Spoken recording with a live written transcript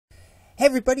Hey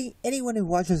everybody, anyone who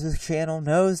watches this channel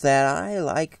knows that I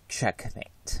like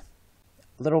Checkmate.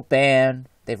 Little band,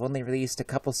 they've only released a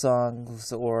couple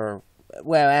songs, or,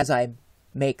 well, as I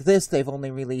make this, they've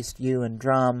only released You and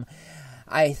Drum.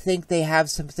 I think they have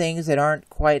some things that aren't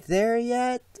quite there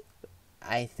yet.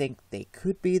 I think they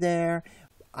could be there.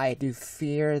 I do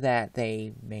fear that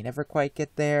they may never quite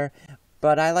get there,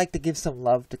 but I like to give some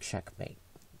love to Checkmate.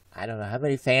 I don't know how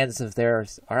many fans of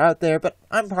theirs are out there, but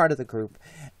I'm part of the group.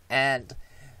 And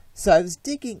so I was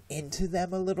digging into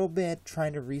them a little bit,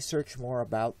 trying to research more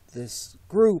about this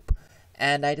group,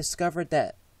 and I discovered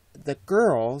that the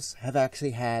girls have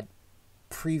actually had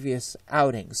previous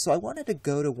outings. So I wanted to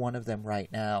go to one of them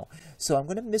right now. So I'm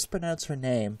going to mispronounce her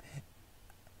name.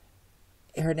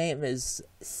 Her name is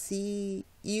Seeun?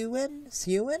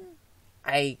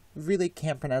 I really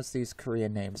can't pronounce these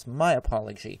Korean names. My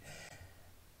apology.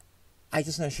 I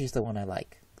just know she's the one I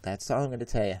like. That's all I'm going to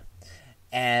tell you.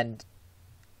 And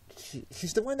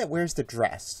she's the one that wears the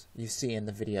dress you see in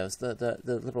the videos, the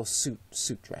little suit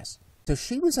dress. So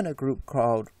she was in a group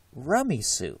called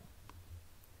RAMISU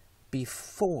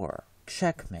before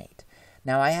Checkmate.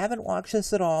 Now I haven't watched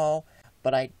this at all,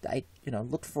 but I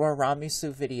looked for a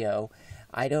RAMISU video.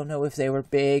 I don't know if they were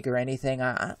big or anything.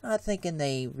 I'm not thinking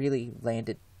they really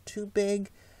landed too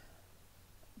big,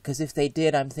 because if they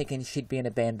did, I'm thinking she'd be in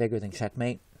a band bigger than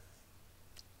Checkmate.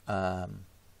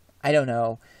 I don't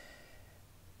know.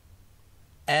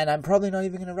 And I'm probably not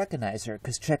even going to recognize her,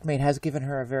 because Checkmate has given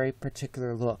her a very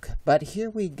particular look. But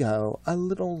here we go. A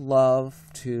little love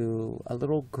to a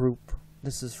little group.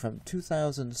 This is from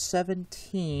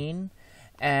 2017.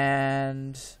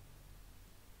 And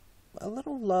a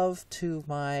little love to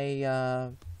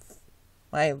my,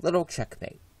 my little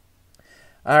Checkmate.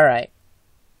 Alright.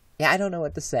 Yeah, I don't know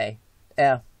what to say.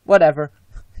 Yeah, whatever.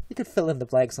 You could fill in the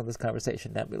blanks on this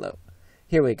conversation down below.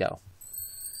 Here we go.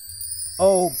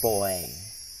 Oh boy.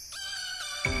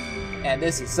 And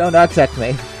this is so not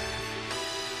Checkmate.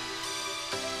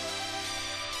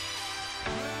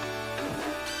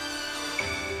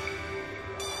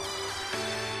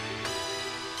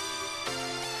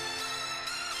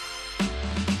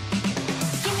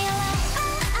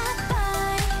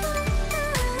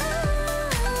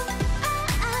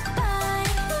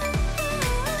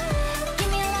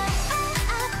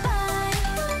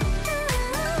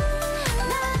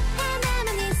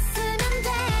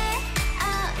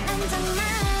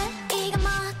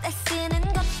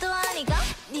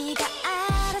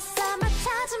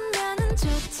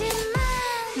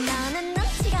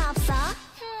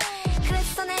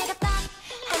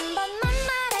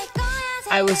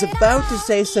 I was about to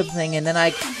say something, and then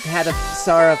I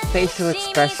saw a facial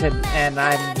expression, and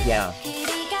yeah.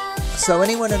 So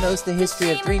anyone who knows the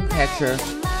history of Dreamcatcher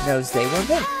knows they were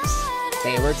Minx.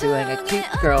 They were doing a cute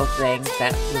girl thing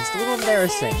that was a little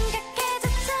embarrassing.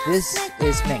 This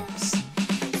is Minx.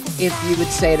 If you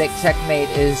would say that Checkmate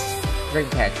is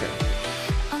Dreamcatcher.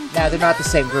 Now, they're not the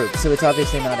same group, so it's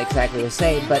obviously not exactly the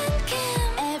same, but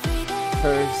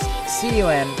for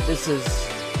Seeun,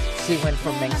 she went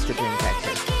from Minx to Dreamcatcher.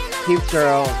 Cute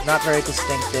girl, not very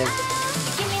distinctive,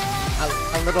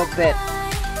 a little bit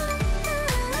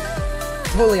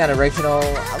totally unoriginal,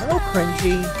 a little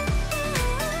cringy,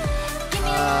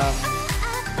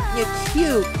 yeah,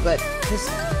 cute, but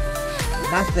just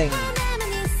nothing.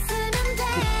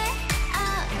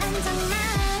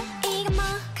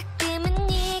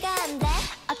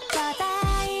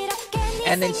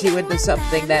 And then she went to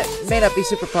something that may not be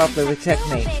super popular with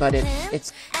Checkmate, but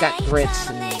it's got grits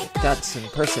and guts and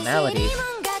personality.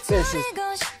 This is...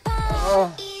 oh.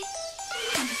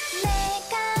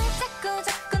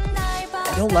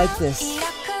 I don't like this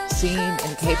scene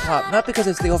in K-pop, not because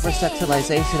it's the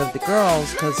over-sexualization of the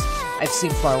girls, because I've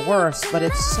seen far worse, but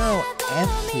it's so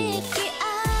empty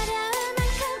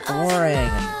and boring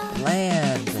and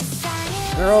bland,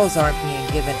 and girls aren't being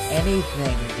given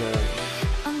anything good.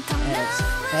 And it's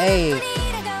fake.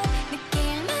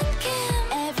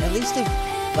 At least if,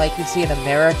 like, you see an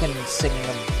American singing,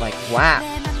 like, WAP.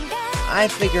 I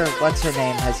figure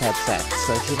what's-her-name has had sex,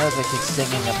 so she knows what she's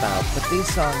singing about. But these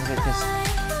songs are just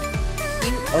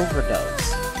cute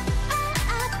overdose.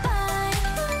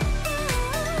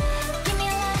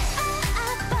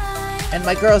 And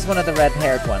my girl's one of the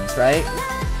red-haired ones, right?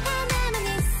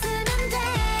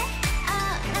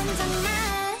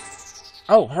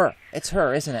 Oh, her. It's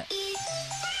her, isn't it?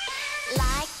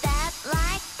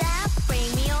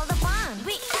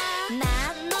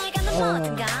 Oh.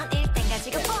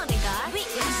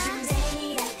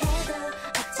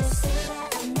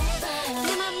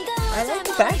 I like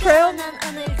the background.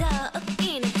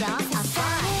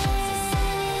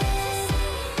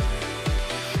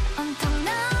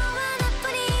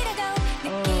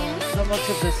 much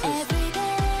of this is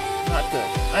not good.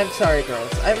 I'm sorry,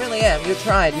 girls. I really am. You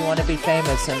tried. You want to be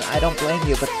famous, and I don't blame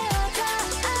you, but...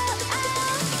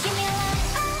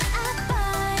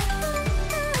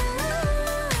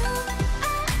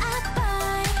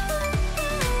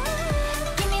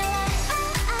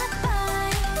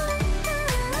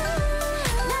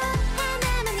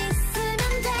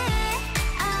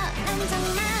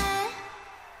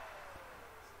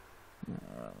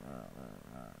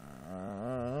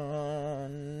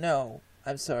 No,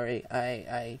 I'm sorry.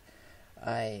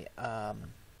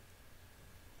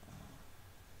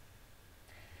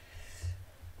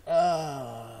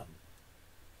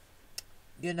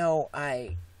 You know,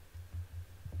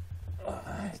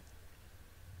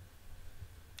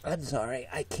 I'm sorry.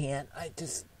 I can't. I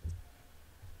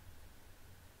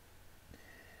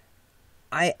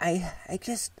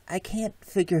can't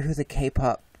figure who the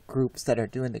K-pop groups that are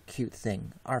doing the cute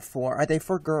thing are for. Are they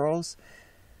for girls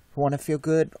who want to feel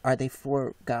good? Are they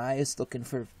for guys looking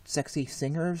for sexy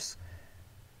singers?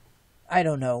 I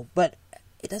don't know, but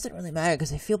it doesn't really matter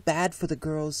because I feel bad for the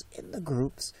girls in the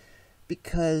groups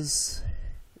because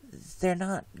they're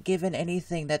not given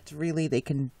anything that really they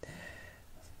can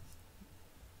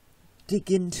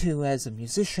dig into as a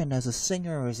musician, as a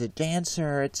singer, as a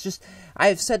dancer. It's just,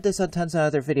 I've said this on tons of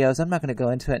other videos. I'm not going to go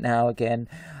into it now again.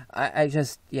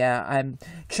 I'm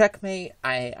Checkmate.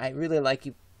 I really like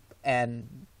you,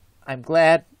 and I'm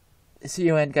glad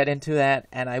CUN got into that,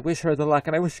 and I wish her the luck,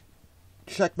 and I wish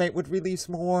Checkmate would release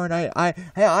more, and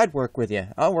I'd work with you.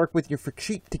 I'll work with you for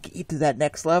cheap to get you to that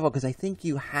next level, because I think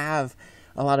you have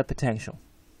a lot of potential.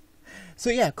 So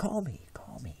yeah, call me,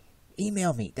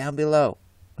 email me down below.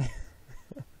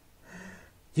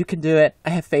 You can do it. I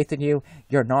have faith in you.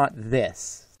 You're not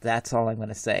this. That's all I'm going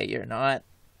to say. You're not.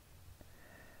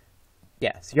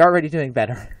 Yes, you're already doing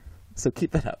better. So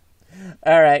keep it up.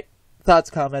 All right. Thoughts,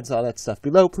 comments, all that stuff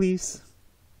below, please.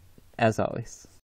 As always.